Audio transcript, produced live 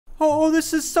Oh,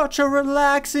 this is such a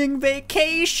relaxing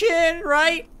vacation,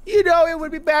 right? You know, it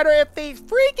would be better if these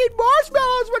freaking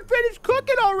marshmallows would finish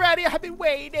cooking already. I've been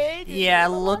waiting. Yeah,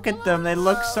 look at them. They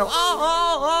look so...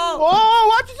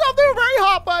 Oh, watch yourself. They're very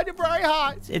hot, bud. They're very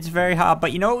hot. It's very hot,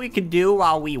 but you know what we could do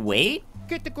while we wait?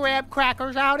 Get the graham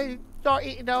crackers out and start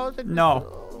eating those. And...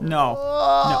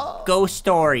 No. Ghost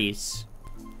stories.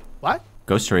 What?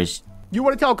 Ghost stories. You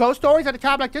want to tell ghost stories at a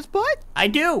time like this, bud? I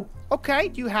do. Okay,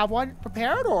 do you have one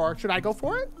prepared, or should I go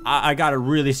for it? I got a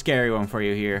really scary one for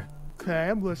you here. Okay,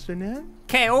 I'm listening.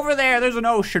 Okay, over there's an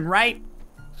ocean, right?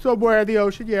 Somewhere in the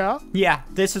ocean, yeah. Yeah,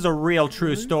 this is a real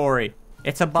true story.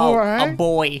 It's about a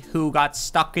boy who got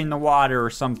stuck in the water or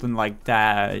something like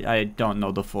that. I don't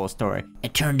know the full story.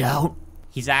 It turned out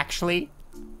he's actually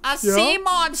a sea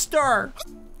monster.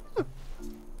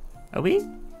 Are we?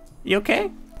 You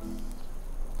okay?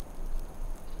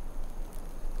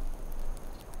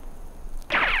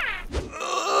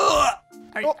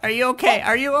 Are you okay?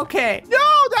 Are you okay? No,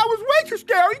 that was way too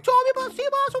scary. You told me about sea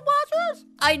monsters.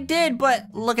 I did,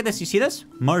 but look at this. You see this?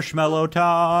 Marshmallow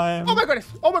time. Oh my goodness.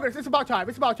 Oh my goodness. It's about time.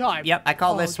 It's about time. Yep, I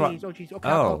call this one. Oh geez. Okay,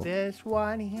 I'll call this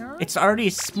one here. It's already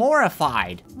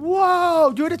s'morified.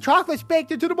 Whoa, dude, the chocolate's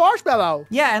baked into the marshmallow.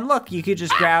 Yeah, and look, you could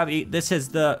just grab. This is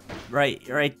the right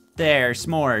there,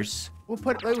 s'mores. We'll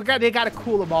put. They gotta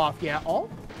cool them off. Yeah. Oh.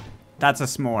 That's a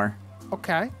s'more.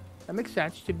 Okay. That makes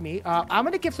sense to me. I'm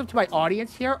gonna give some to my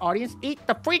audience here. Audience, eat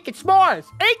the freaking s'mores!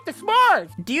 Eat the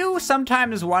s'mores! Do you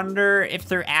sometimes wonder if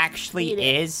there actually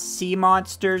is sea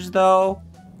monsters, though?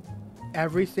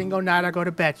 Every single night I go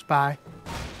to bed, Spy.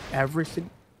 Every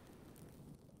single...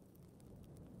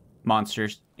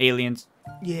 Monsters. Aliens.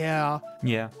 Yeah.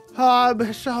 Yeah.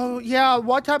 So, yeah,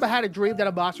 one time I had a dream that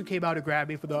a monster came out to grab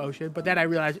me from the ocean, but then I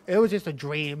realized it was just a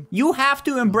dream. You have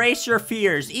to embrace your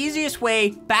fears. Easiest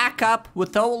way, back up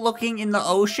without looking in the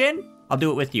ocean. I'll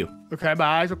do it with you. Okay, my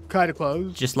eyes are kind of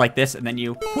closed. Just like this, and then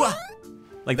you...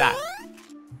 like that.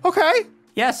 Okay.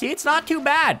 Yeah, see, it's not too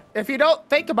bad. If you don't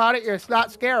think about it, it's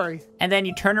not scary. And then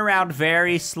you turn around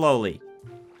very slowly.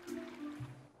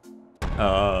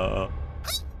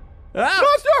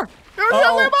 Monster! There's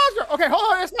a monster! Okay,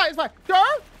 hold on, it's fine. Sir?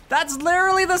 That's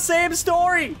literally the same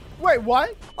story. Wait,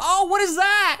 what? Oh, what is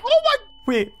that? Oh my...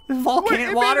 Wait,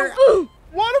 volcano water?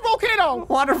 Water volcano!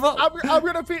 Waterfall. I'm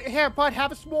gonna feed... Here, bud,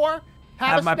 have a s'more.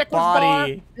 Have a my Snickers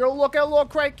body. bar. You're looking a little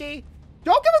cranky.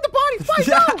 Don't give him the body. Fight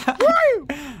down. Where are you?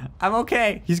 I'm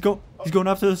okay. He's going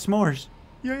after the s'mores.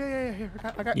 Yeah. Here,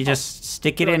 I got... You just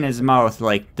stick it in his mouth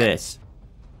like this.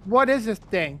 What is this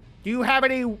thing? Do you have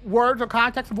any words or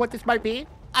context of what this might be?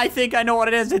 I think I know what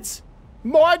it is. It's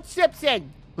Maud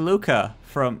Simpson. Luca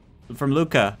from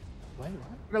Luca. Wait,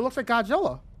 what? It looks like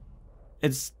Godzilla.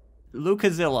 It's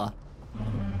Luca Zilla.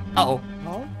 Uh-oh.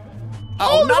 No?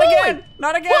 Oh, not again!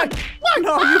 Not again! What?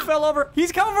 No, you fell over.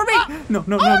 He's coming for me! No.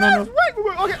 Wait,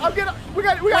 okay, I'm gonna... We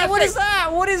got Wait, what is that?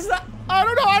 What is that? I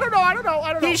don't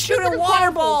know. He's shooting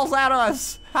water balls at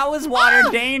us. How is water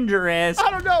dangerous?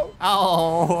 I don't know.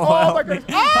 Oh My goodness.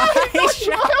 Oh, he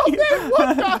shot you.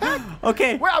 What the heck?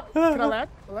 Okay. Wait, can I land?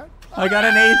 I got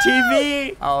an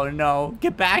ATV. Oh no.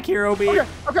 Get back here, Obi. Okay,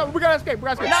 we gotta escape.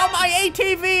 No, my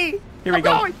ATV. Here we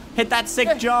go. Going. Hit that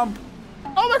sick jump.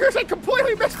 Oh my goodess, I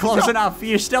completely missed the Close jump. enough.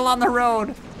 You're still on the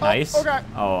road. Nice. Okay.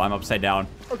 Oh, I'm upside down.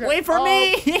 Okay. Wait for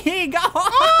me. Go.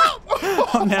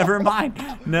 Oh, never mind.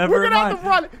 We're gonna have to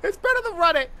run. It's better to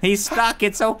run it. He's stuck.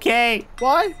 It's okay.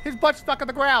 What? His butt's stuck on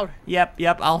the ground. Yep.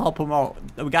 I'll help him out.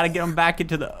 We gotta get him back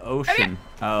into the ocean.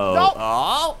 Oh. Nope.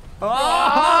 Oh.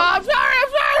 I'm sorry.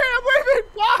 I'm leaving.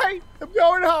 Bye. I'm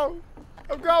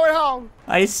going home.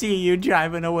 I see you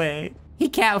driving away. He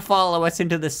can't follow us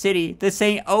into the city. This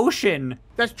ain't ocean.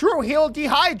 That's true. He'll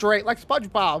dehydrate like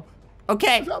SpongeBob.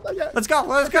 Okay. Let's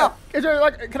go. Is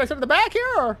there can I sit in the back here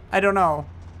or? I don't know.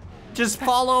 Just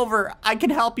fall over. I can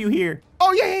help you here.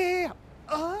 Oh yeah.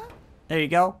 There you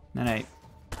go.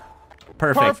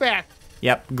 Perfect.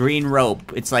 Yep. Green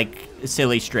rope. It's like a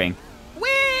silly string. Whee!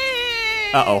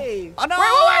 Uh-oh. Oh no!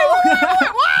 Wait,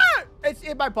 what? It's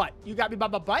in my butt. You got me by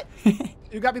my butt?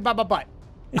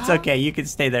 It's okay. You can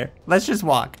stay there. Let's just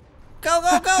walk. Go.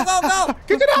 Get to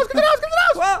the house.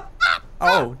 Whoa.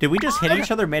 Oh, did we just hit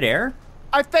each other midair?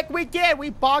 I think we did.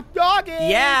 We bonked doggy.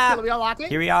 Yeah. Let me unlock it.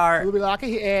 Here we are. Let me lock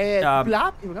it.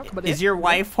 Blop. Here we go. Is your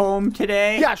wife home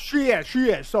today? Yeah, she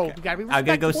is. So we gotta be respectful. I'm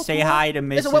gonna go say hi to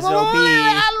Mrs. OB.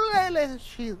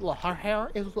 Her hair.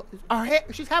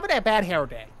 She's having a bad hair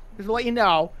day. Just to let you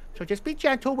know. So just be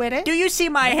gentle with it. Do you see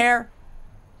my hair?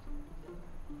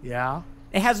 Yeah.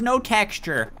 It has no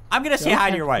texture. I'm gonna say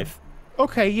hi to your wife.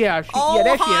 Okay, yeah. Oh,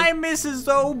 hi, Mrs.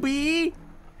 OB.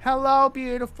 Hello,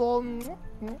 beautiful.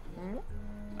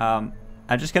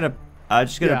 I'm just gonna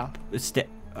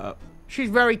She's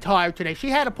very tired today. She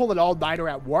had to pull an all-nighter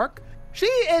at work. She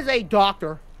is a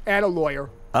doctor and a lawyer.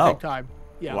 Oh. Same time.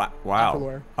 Yeah.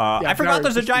 Wow. I forgot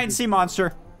there's a giant sea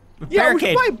monster. Yeah, we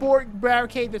should probably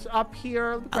barricade this up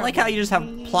here. I like how you just have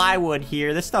plywood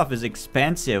here. This stuff is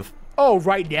expensive. Oh,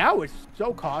 right now it's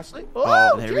so costly.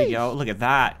 Oh, there we go. Look at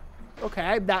that. Okay,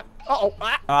 I'm not.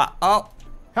 Oh.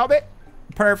 Help it.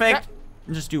 Perfect.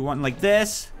 Just do one like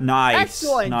this. Nice.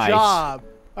 Excellent job.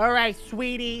 All right,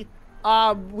 sweetie.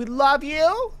 We love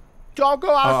you. Don't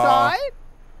go outside.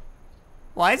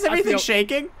 Why is everything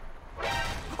shaking?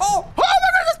 Oh my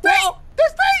goodness,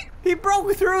 this thing! He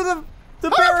broke through the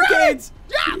barricades.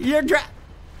 Yeah.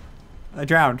 I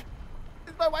drowned.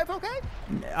 Is my wife okay?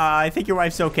 I think your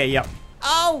wife's okay. Yep.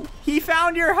 Oh, he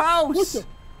found your house.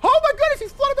 Oh my goodness,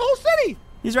 he's flooded the whole city.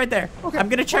 He's right there. Okay. I'm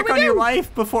gonna check on your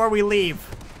wife before we leave.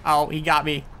 Oh, he got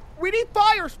me. We need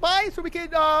fire, Spy, so we can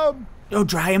Oh,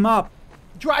 dry him up.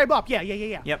 Dry him up. Yeah.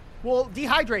 Yep. We'll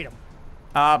dehydrate him.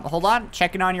 Hold on.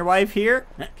 Checking on your wife here.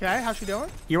 Okay, how's she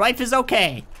doing? Your wife is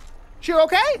okay. She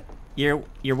okay? Your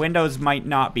windows might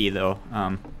not be though.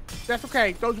 That's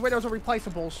okay. Those windows are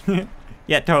replaceables.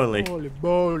 Yeah, totally. Holy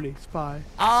moly, Spy.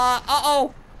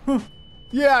 Uh-oh.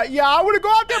 Yeah, I want to go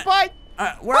out there, Spy.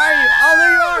 Where are you? Oh,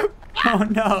 there you are. Oh,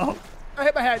 no. I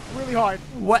hit my head really hard.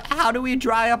 What? How do we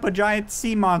dry up a giant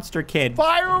sea monster, kid?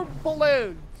 Fire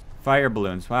balloons. Fire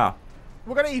balloons. Wow.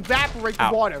 We're going to evaporate the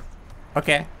water.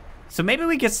 Okay. So maybe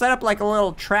we could set up like a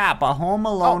little trap, a Home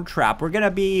Alone trap. We're going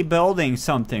to be building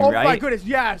something, right? Oh, my goodness.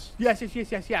 Yes.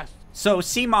 So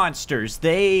sea monsters,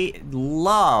 they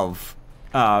love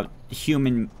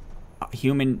human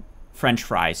French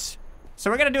fries. So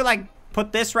we're going to do like,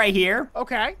 put this right here.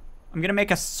 Okay. I'm going to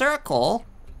make a circle.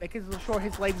 Making sure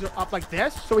his legs are up like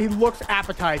this, so he looks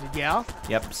appetizing, yeah?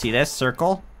 Yep, see this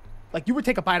circle? Like, you would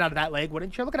take a bite out of that leg,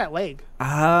 wouldn't you? Look at that leg.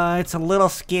 It's a little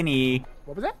skinny.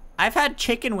 What was that? I've had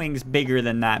chicken wings bigger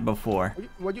than that before.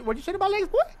 What'd you say about legs,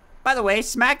 boy? By the way,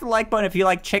 smack the like button if you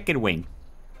like chicken wing.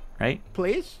 Right?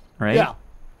 Please? Right? Yeah.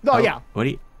 No, yeah. What do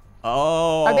you...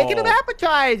 Oh. I'm making them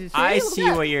appetizing. See? I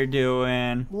see what you're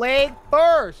doing. Leg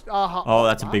first. Oh,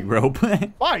 that's a big rope.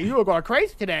 Wow, you are going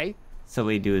crazy today. So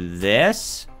we do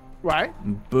this. Right.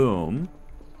 Boom.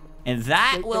 And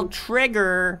that will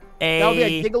trigger a... That'll be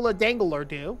a dingle-a-dangler,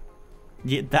 dude.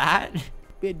 That?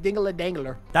 Be a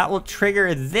dingle-a-dangler. That will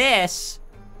trigger this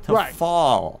to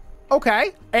fall.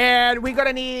 Okay. And we're going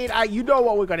to need... you know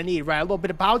what we're going to need, right? A little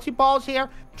bit of bouncy balls here.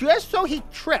 Just so he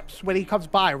trips when he comes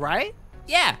by, right?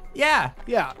 Yeah.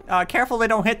 Careful they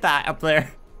don't hit that up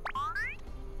there.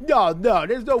 No.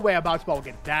 There's no way a bouncy ball will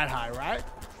get that high, right?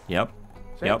 Yep.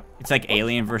 It's like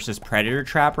Alien versus Predator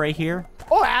trap right here.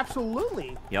 Oh,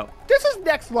 absolutely. Yep. This is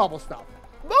next level stuff.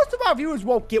 Most of our viewers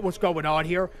won't get what's going on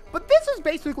here, but this is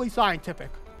basically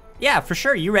scientific. Yeah, for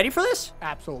sure. You ready for this?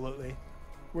 Absolutely.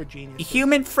 We're geniuses.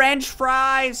 Human French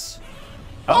fries.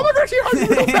 Oh my gosh, he runs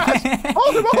real fast.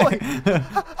 Holy moly.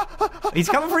 He's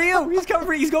coming for you. He's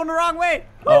going the wrong way.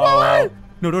 Oh.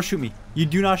 No, don't shoot me. You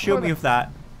do not shoot me with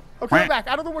that. Okay, back.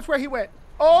 I don't know which way he went.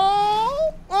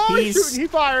 Oh, he's shooting. He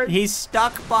fired. He's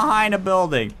stuck behind a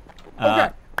building. Okay,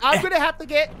 I'm gonna have to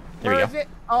get. There where you is it?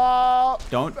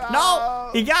 Don't. No,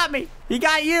 he got me. He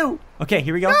got you. Okay,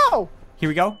 here we go. No. Here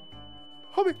we go.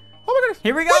 Oh my goodness.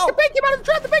 Here we go. Wait, the bait came out of the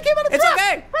trap. It's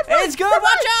okay. It's good.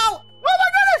 Watch out. Oh my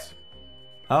goodness.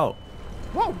 Oh.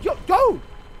 Whoa, dude.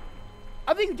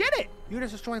 I think you did it. You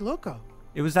just destroyed Luca.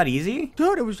 It was that easy?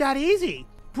 Dude, it was that easy.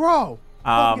 Bro.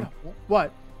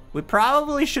 What? We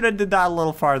probably should have did that a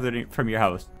little farther from your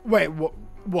house. Wait,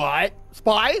 what?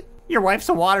 Spy? Your wife's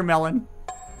a watermelon.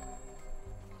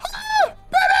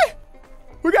 Baby!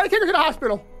 We gotta take her to the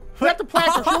hospital. We have to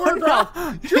plant her. She'll grow.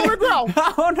 She'll grow.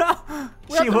 Oh no.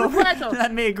 She won't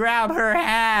let me grab her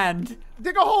hand.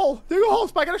 Dig a hole. Dig a hole,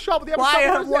 Spy. Get a shovel.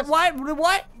 Why? What?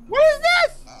 What is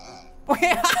this? What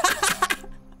is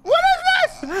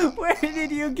this? Where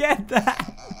did you get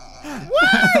that?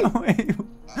 What? Wait,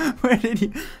 where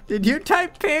did you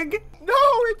type pig? No,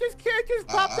 it just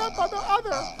popped up on the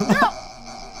other. Yeah.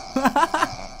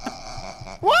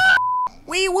 What?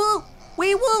 Wee woo.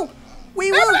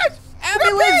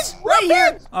 Ambulance! Right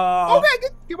here. Okay,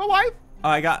 get my wife.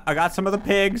 I got some of the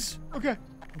pigs. Okay.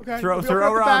 Throw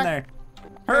her on there.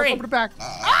 Hurry. Open the back.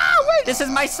 Ah, wait. This is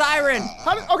my siren.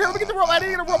 Okay, let me get the rope. I need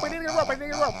to get a rope.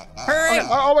 Hurry.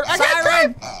 Okay.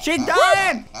 Siren. She's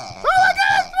dying. Oh my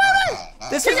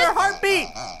goodness, This is her heartbeat.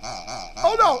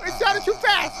 Oh no, it sounded too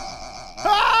fast.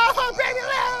 Oh, baby,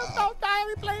 don't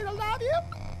die, please, I love you.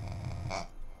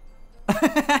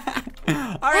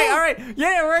 All right.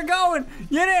 Get in, we're going.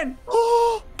 Get in.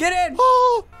 Oh. Get in.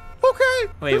 Oh, okay.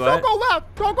 Wait, what?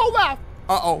 Don't go left.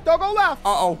 Uh-oh. Don't go left.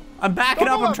 Uh-oh. I'm backing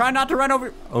up. I'm trying not to run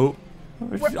over. Oh.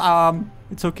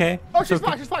 It's okay. Oh, she's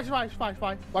fine. She's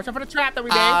fine. Watch out for the trap that we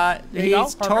made.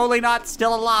 He's totally not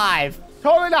still alive.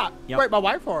 Totally not. Yep. Wait, my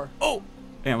wife or? Oh.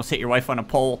 Man, almost hit your wife on a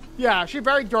pole. Yeah, she's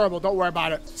very durable. Don't worry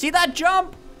about it. See that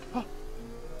jump?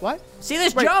 What? See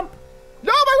this jump?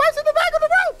 No, my wife's in the back of the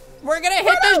room. We're gonna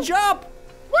hit this jump.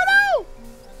 Whoa!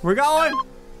 We're going.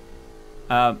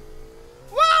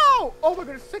 Whoa! Oh my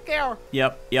goodness, sick air.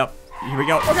 Yep. Here we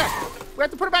go. Okay, we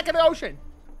have to put her back in the ocean.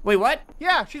 Wait, what?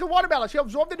 Yeah, she's a watermelon. She'll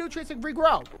absorb the nutrients and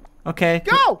regrow. Okay.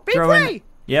 Go! Be free!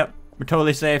 Yep, we're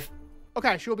totally safe.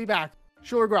 Okay, she'll be back.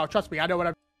 She'll regrow. Trust me, I know what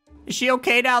I'm... Is she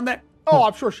okay down there? Oh,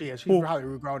 I'm sure she is. She's probably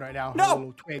regrowing right now.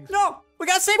 No! We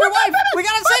gotta save your wife! We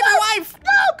gotta save your wife!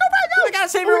 No, go back out! We gotta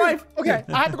save your wife! Okay,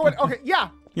 I have to go in. Okay,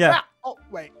 yeah. Oh,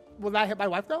 wait. Will that hit my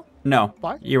wife, though? No.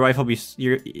 What? Your wife will be...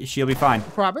 She'll be fine.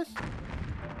 Promise?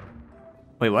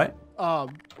 Wait, what?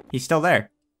 He's still there.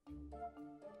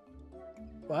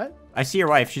 What? I see your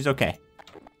wife. She's okay.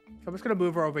 I'm just gonna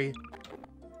move her over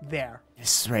there.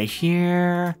 This right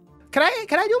here. Can I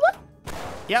do what?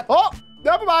 Yep. Oh,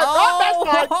 never mind. Oh,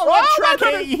 that's fine. what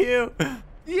trick ate you?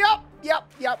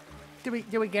 Yep.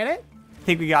 Did we get it? I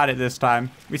think we got it this time.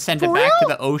 We sent it For back to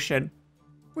real? the ocean.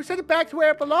 We sent it back to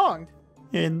where it belonged.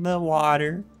 In the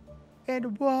water. In the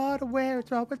water where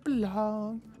it's always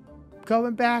belonged.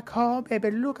 Going back home,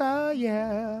 baby Luca,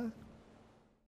 yeah.